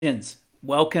Gents,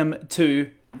 welcome to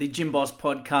the Gym Boss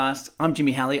podcast. I'm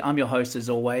Jimmy Halley. I'm your host as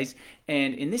always.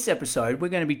 And in this episode, we're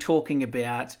going to be talking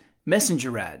about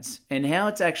messenger ads and how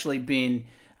it's actually been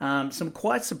some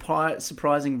quite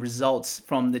surprising results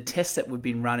from the tests that we've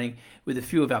been running with a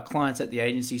few of our clients at the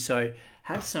agency. So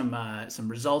have some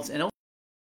results and also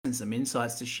some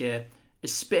insights to share,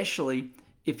 especially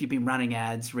if you've been running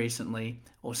ads recently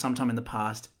or sometime in the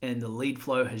past and the lead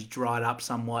flow has dried up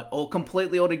somewhat or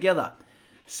completely altogether.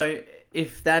 So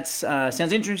if that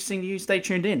sounds interesting to you, stay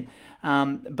tuned in.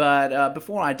 But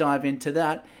before I dive into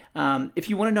that, if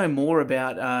you want to know more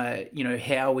about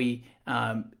how we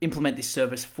implement this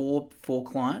service for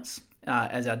clients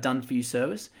as our done for you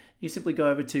service, you simply go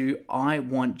over to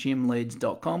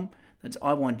iwantgymleads.com. That's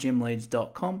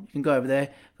iwantgymleads.com. You can go over there.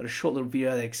 I've got a short little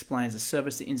video that explains the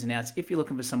service, the ins and outs, if you're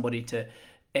looking for somebody to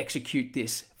execute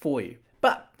this for you.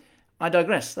 But I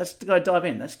digress. Let's go dive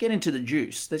in. Let's get into the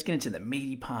juice. Let's get into the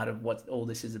meaty part of what all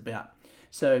this is about.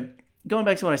 So going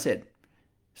back to what I said.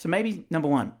 So maybe number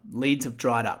one, leads have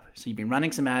dried up. So you've been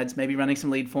running some ads, maybe running some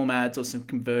lead form ads or some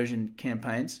conversion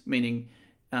campaigns, meaning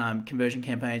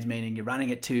you're running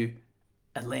it to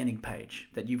a landing page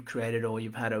that you've created or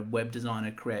you've had a web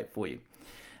designer create for you.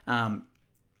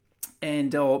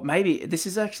 Or maybe this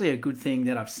is actually a good thing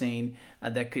that I've seen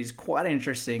that is quite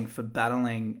interesting for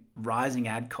battling rising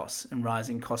ad costs and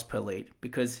rising cost per lead,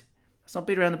 because let's not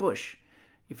beat around the bush.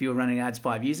 If you were running ads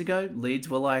 5 years ago, leads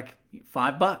were like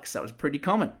 $5. That was pretty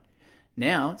common.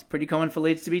 Now it's pretty common for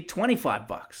leads to be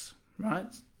 $25, right?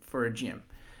 For a gym.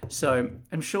 So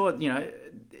I'm sure,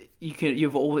 if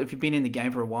you've been in the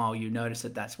game for a while, you notice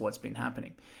that that's what's been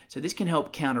happening. So this can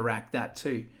help counteract that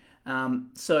too.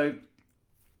 So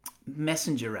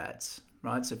messenger ads,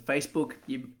 right? So Facebook,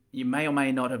 you may or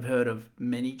may not have heard of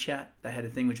ManyChat. They had a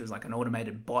thing which was like an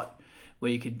automated bot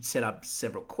where you could set up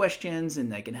several questions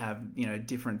and they can have,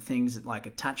 different things like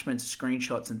attachments,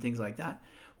 screenshots and things like that.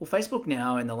 Well, Facebook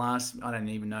now in the last, I don't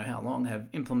even know how long, have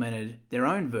implemented their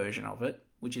own version of it,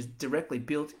 which is directly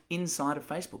built inside of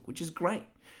Facebook, which is great.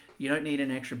 You don't need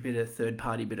an extra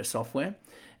third-party bit of software,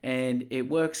 and it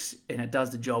works and it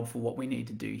does the job for what we need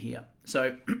to do here.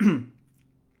 So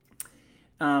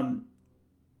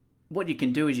what you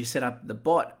can do is you set up the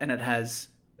bot and it has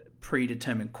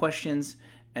predetermined questions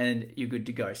and you're good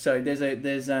to go. So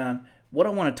there's what I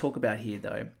want to talk about here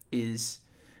though is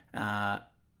a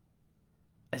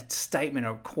statement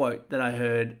or a quote that I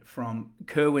heard from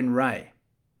Kerwin Rae.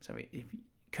 So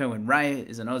Kerwin Rae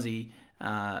is an Aussie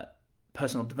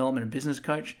personal development and business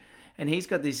coach, and he's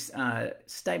got this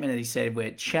statement that he said where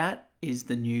chat is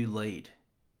the new lead.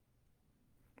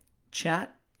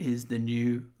 Chat is the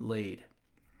new lead.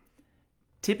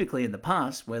 Typically in the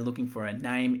past, we're looking for a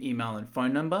name, email, and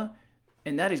phone number,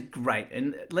 and that is great.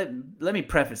 And let me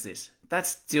preface this. That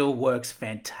still works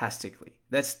fantastically.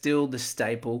 That's still the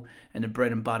staple and the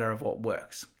bread and butter of what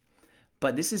works.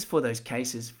 But this is for those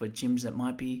cases for gyms that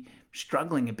might be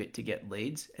struggling a bit to get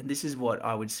leads, and this is what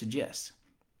I would suggest.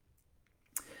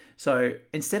 So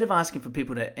instead of asking for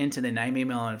people to enter their name,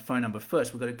 email, and phone number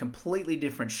first, we've got a completely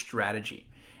different strategy.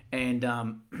 And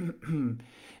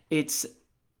it's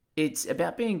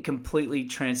about being completely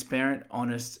transparent,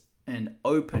 honest, and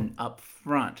open up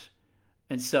front.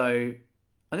 And so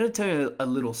I'm going to tell you a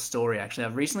little story, actually.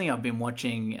 I've been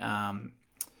watching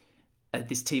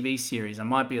this TV series. I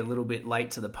might be a little bit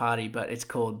late to the party, but it's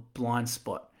called Blind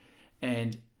Spot.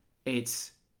 And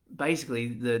it's basically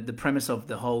the premise of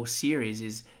the whole series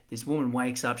is this woman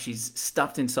wakes up, she's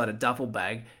stuffed inside a duffel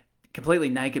bag, completely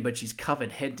naked, but she's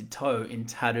covered head to toe in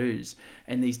tattoos.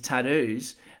 And these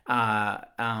tattoos are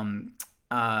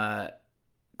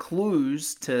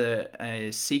clues to a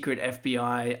secret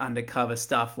FBI undercover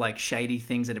stuff, like shady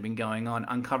things that have been going on,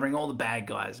 uncovering all the bad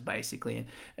guys basically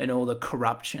and all the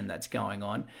corruption that's going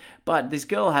on. But this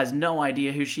girl has no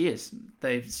idea who she is.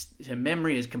 Her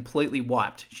memory is completely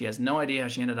wiped. She has no idea how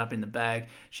she ended up in the bag.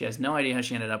 She has no idea how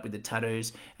she ended up with the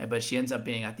tattoos, but she ends up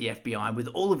being at the FBI with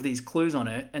all of these clues on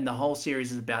her, and the whole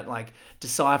series is about like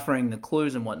deciphering the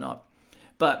clues and whatnot.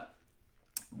 But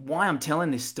why I'm telling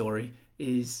this story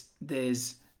is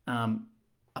there's a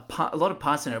lot of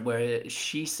parts in it where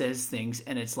she says things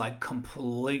and it's like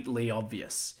completely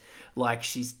obvious. Like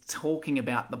she's talking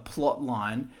about the plot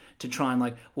line to try and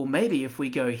like, well, maybe if we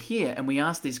go here and we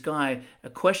ask this guy a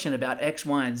question about X,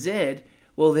 Y, and Z,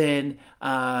 well then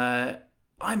I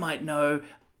might know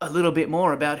a little bit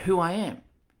more about who I am.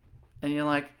 And you're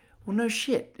like, well, no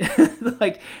shit.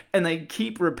 And they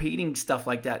keep repeating stuff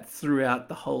like that throughout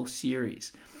the whole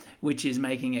series, which is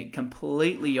making it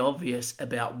completely obvious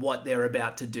about what they're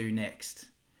about to do next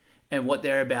and what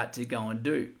they're about to go and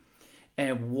do.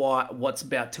 and what's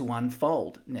about to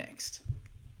unfold next.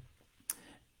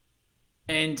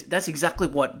 And that's exactly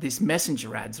what this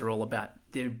messenger ads are all about.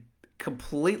 They're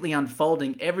completely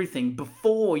unfolding everything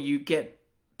before you get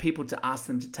people to ask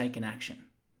them to take an action.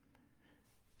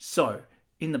 So,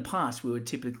 in the past, we would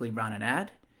typically run an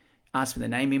ad, ask for their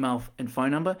name, email, and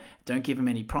phone number. Don't give them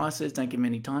any prices, don't give them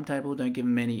any timetable, don't give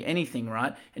them anything,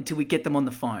 right? Until we get them on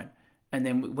the phone. And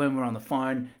then when we're on the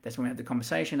phone, that's when we have the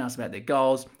conversation, ask about their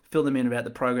goals, fill them in about the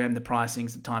program, the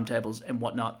pricings, the timetables, and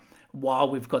whatnot, while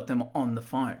we've got them on the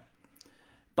phone.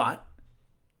 But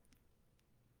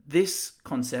this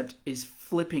concept is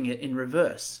flipping it in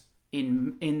reverse.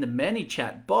 In the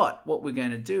ManyChat bot, what we're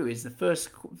going to do is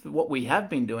what we have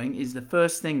been doing is the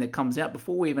first thing that comes out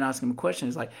before we even ask them a question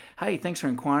is like, hey, thanks for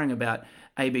inquiring about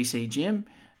ABC Gym.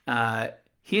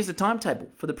 Here's the timetable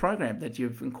for the program that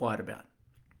you've inquired about.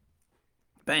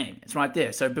 Bang, it's right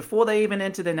there. So before they even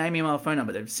enter their name, email, phone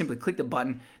number, they've simply clicked the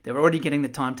button. They're already getting the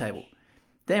timetable.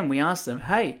 Then we ask them,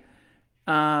 hey,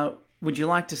 would you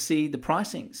like to see the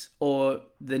pricings? Or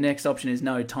the next option is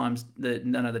none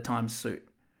of the times suit.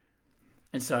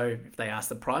 And so if they ask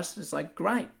the price, it's like,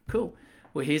 great, cool.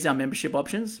 Well, here's our membership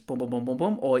options, boom, boom, boom, boom,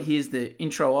 boom. Or here's the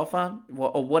intro offer,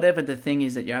 or whatever the thing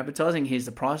is that you're advertising. Here's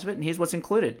the price of it, and here's what's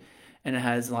included. And it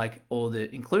has like all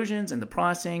the inclusions and the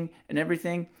pricing and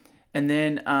everything. And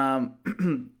then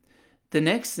the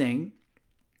next thing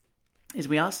is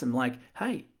we ask them like,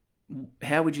 hey,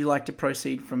 how would you like to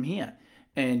proceed from here?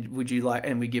 And we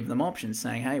give them options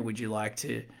saying, hey, would you like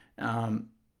to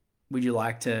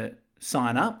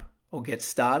sign up or get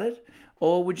started,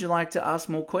 or would you like to ask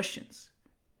more questions,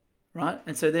 right?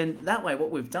 And so then that way,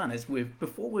 what we've done is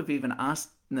before we've even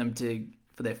asked them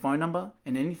for their phone number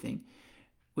and anything,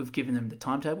 we've given them the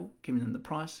timetable, given them the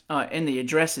price, and the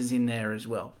address is in there as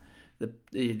well,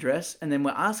 the address, and then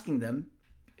we're asking them,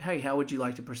 hey, how would you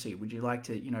like to proceed? Would you like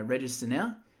to register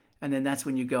now? And then that's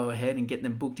when you go ahead and get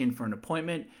them booked in for an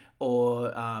appointment,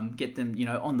 or get them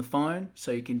on the phone,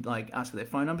 so you can like ask for their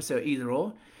phone number. So either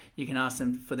or. You can ask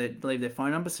them leave their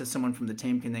phone number so someone from the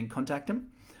team can then contact them,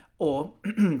 or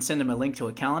send them a link to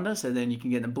a calendar so then you can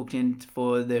get them booked in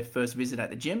for their first visit at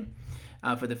the gym,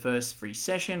 for the first free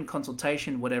session,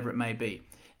 consultation, whatever it may be.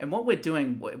 And what we're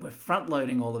doing, we're front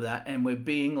loading all of that, and we're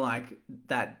being like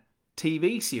that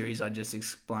TV series I just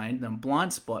explained, the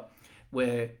Blind Spot,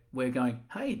 where we're going,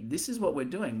 hey, this is what we're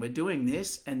doing. We're doing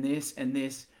this and this and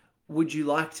this. Would you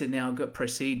like to now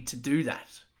proceed to do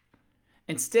that?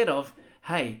 Instead of,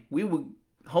 hey, we will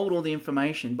hold all the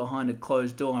information behind a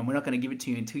closed door and we're not going to give it to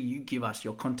you until you give us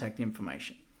your contact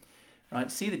information.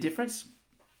 Right? See the difference?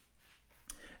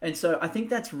 And so I think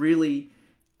that's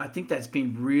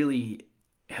been really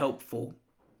helpful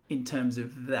in terms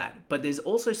of that. But there's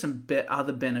also some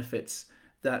other benefits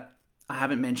that I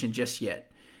haven't mentioned just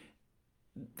yet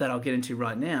that I'll get into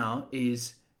right now.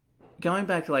 Is going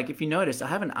back, like if you notice, I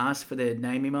haven't asked for their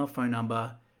name, email, phone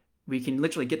number. We can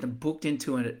literally get them booked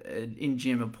into an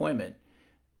in-gym appointment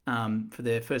for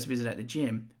their first visit at the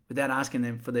gym without asking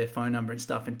them for their phone number and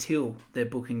stuff until they're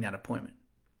booking that appointment.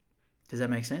 Does that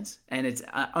make sense? And it's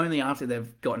only after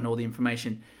they've gotten all the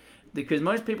information, because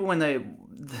most people, when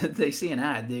they see an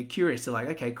ad, they're curious. They're like,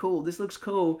 okay, cool, this looks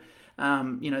cool.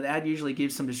 The ad usually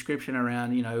gives some description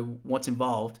around, what's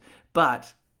involved.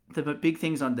 But the big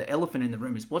things on the elephant in the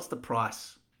room is, what's the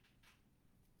price?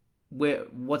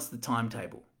 What's the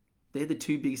timetable? They're the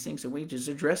two biggest things, so we just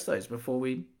address those before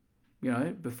we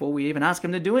even ask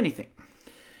them to do anything.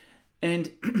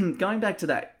 And going back to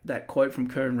that quote from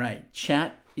Kern Ray,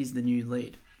 chat is the new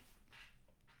lead.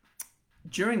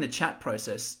 During the chat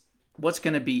process, what's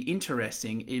going to be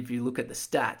interesting, if you look at the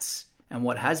stats, and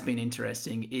what has been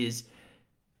interesting is,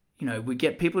 we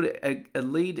get people to, a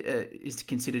lead is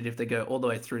considered if they go all the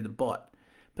way through the bot.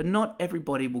 But not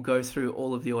everybody will go through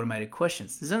all of the automated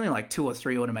questions. There's only like 2 or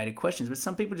 3 automated questions, but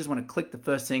some people just want to click the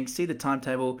first thing, see the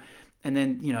timetable, and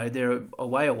then, they're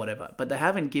away or whatever. But they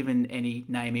haven't given any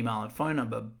name, email, and phone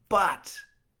number. But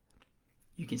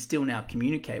you can still now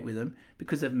communicate with them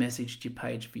because they've messaged your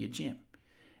page for your gym.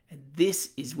 And this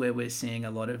is where we're seeing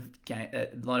a lot of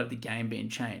the game being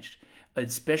changed,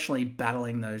 especially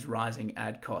battling those rising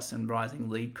ad costs and rising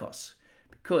lead costs.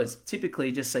 Because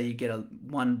typically, just say you get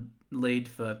one lead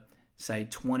for, say,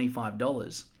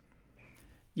 $25,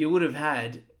 you would have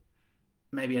had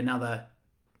maybe another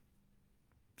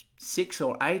 6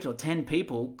 or 8 or 10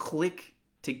 people click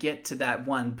to get to that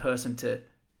one person to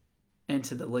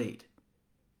enter the lead.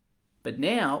 But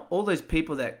now, all those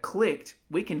people that clicked,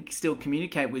 we can still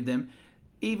communicate with them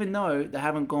even though they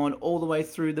haven't gone all the way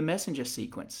through the messenger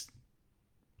sequence.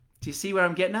 Do you see where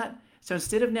I'm getting at? So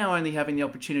instead of now only having the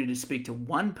opportunity to speak to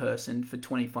one person for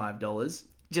 $25,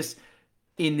 just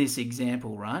in this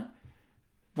example, right?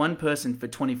 One person for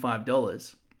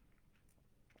 $25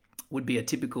 would be a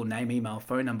typical name, email,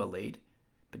 phone number lead.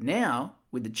 But now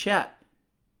with the chat,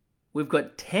 we've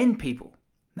got 10 people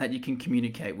that you can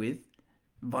communicate with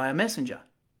via Messenger.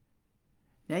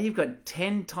 Now you've got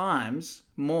 10 times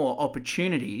more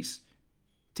opportunities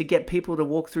to get people to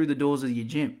walk through the doors of your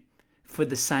gym for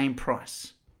the same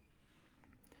price.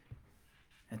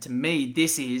 And to me,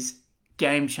 this is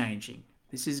game changing.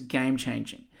 This is game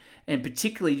changing. And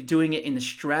particularly doing it in the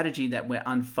strategy that we're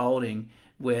unfolding,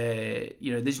 where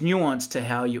there's nuance to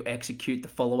how you execute the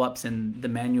follow-ups and the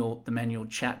manual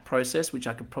chat process, which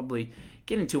I could probably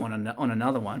get into on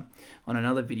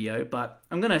another video. But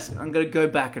I'm gonna go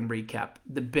back and recap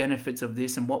the benefits of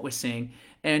this and what we're seeing.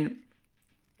 And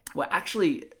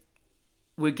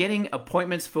we're getting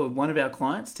appointments for one of our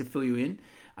clients to fill you in.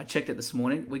 I checked it this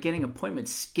morning. We're getting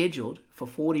appointments scheduled for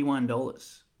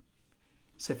 $41.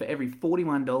 So for every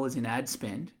 $41 in ad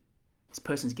spend, this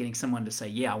person's getting someone to say,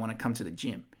 yeah, I want to come to the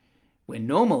gym. Where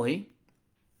normally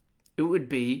it would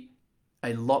be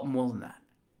a lot more than that.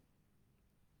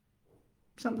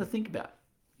 Something to think about,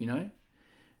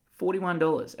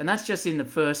 $41. And that's just in the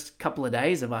first couple of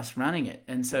days of us running it.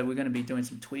 And so we're going to be doing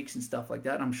some tweaks and stuff like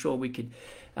that. I'm sure we could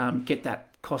get that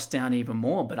cost down even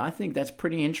more. But I think that's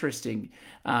pretty interesting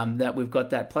that we've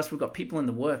got that. Plus, we've got people in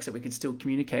the works that we can still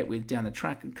communicate with down the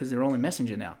track because they're all in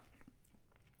Messenger now.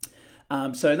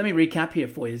 So let me recap here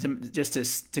for you,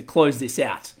 just to close this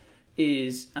out,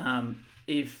 is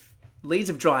if leads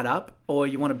have dried up or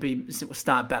you want to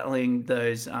start battling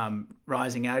those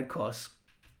rising ad costs,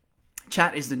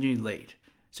 chat is the new lead.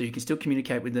 So you can still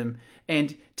communicate with them.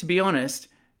 And to be honest,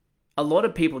 a lot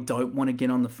of people don't want to get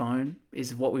on the phone,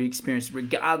 is what we experience.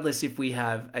 Regardless if we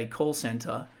have a call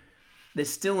center, there's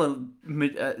still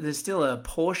a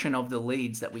portion of the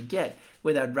leads that we get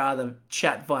where they'd rather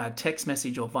chat via text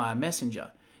message or via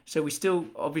Messenger. So we still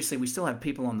have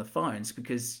people on the phones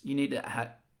because you need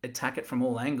to attack it from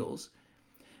all angles.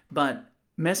 But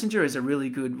Messenger is a really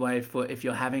good way for, if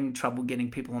you're having trouble getting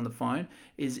people on the phone,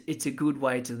 it's a good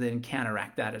way to then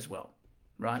counteract that as well,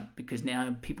 right? Because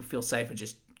now people feel safer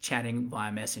just chatting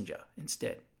via Messenger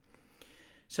instead.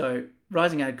 So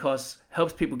rising ad costs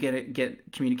helps people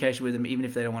get communication with them even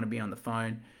if they don't want to be on the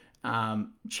phone.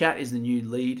 Chat is the new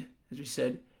lead, as we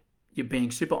said. You're being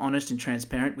super honest and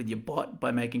transparent with your bot by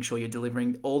making sure you're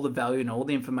delivering all the value and all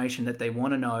the information that they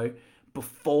want to know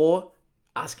before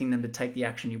asking them to take the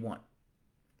action you want.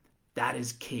 That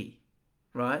is key,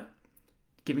 right?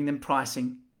 Giving them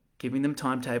pricing, giving them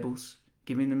timetables,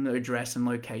 giving them the address and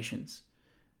locations.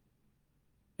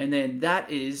 And then that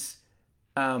is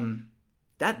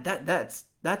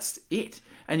that's it.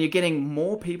 And you're getting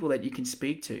more people that you can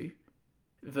speak to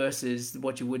versus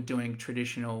what you would doing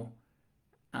traditional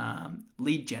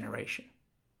lead generation.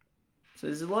 So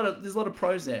there's a lot of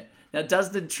pros there. Now, does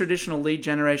the traditional lead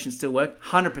generation still work?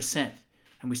 100%.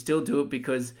 And we still do it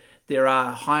because there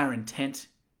are higher intent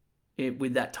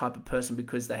with that type of person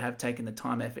because they have taken the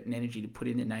time, effort, and energy to put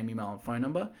in their name, email, and phone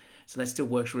number. So that still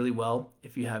works really well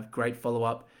if you have great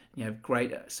follow-up, you have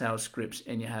great sales scripts,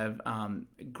 and you have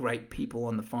great people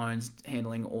on the phones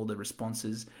handling all the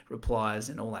responses, replies,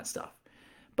 and all that stuff.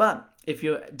 But if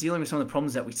you're dealing with some of the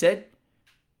problems that we said,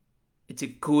 it's a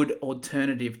good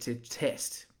alternative to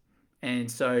test.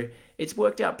 And so it's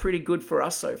worked out pretty good for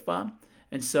us so far.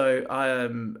 And so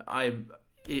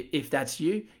if that's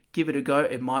you, give it a go.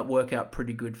 It might work out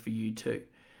pretty good for you too.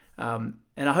 And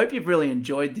I hope you've really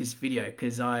enjoyed this video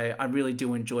because I really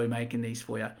do enjoy making these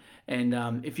for you.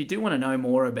 And if you do want to know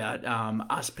more about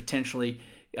us potentially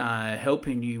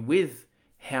helping you with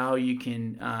how you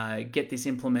can get this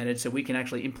implemented so we can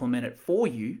actually implement it for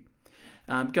you,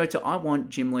 go to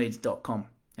iwantgymleads.com.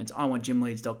 It's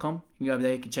iwantgymleads.com. You can go over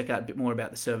there, you can check out a bit more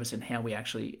about the service and how we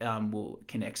actually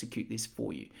can execute this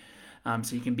for you.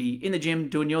 So you can be in the gym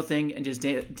doing your thing and just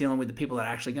dealing with the people that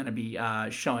are actually going to be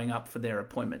showing up for their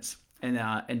appointments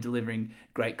and delivering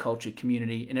great culture,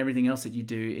 community, and everything else that you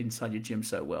do inside your gym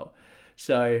so well.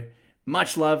 So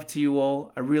much love to you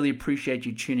all. I really appreciate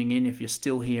you tuning in. If you're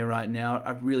still here right now,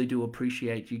 I really do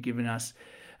appreciate you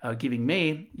giving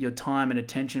me your time and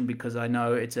attention because I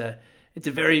know it's a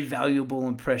very valuable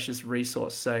and precious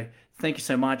resource. So thank you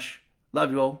so much.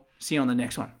 Love you all. See you on the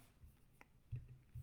next one.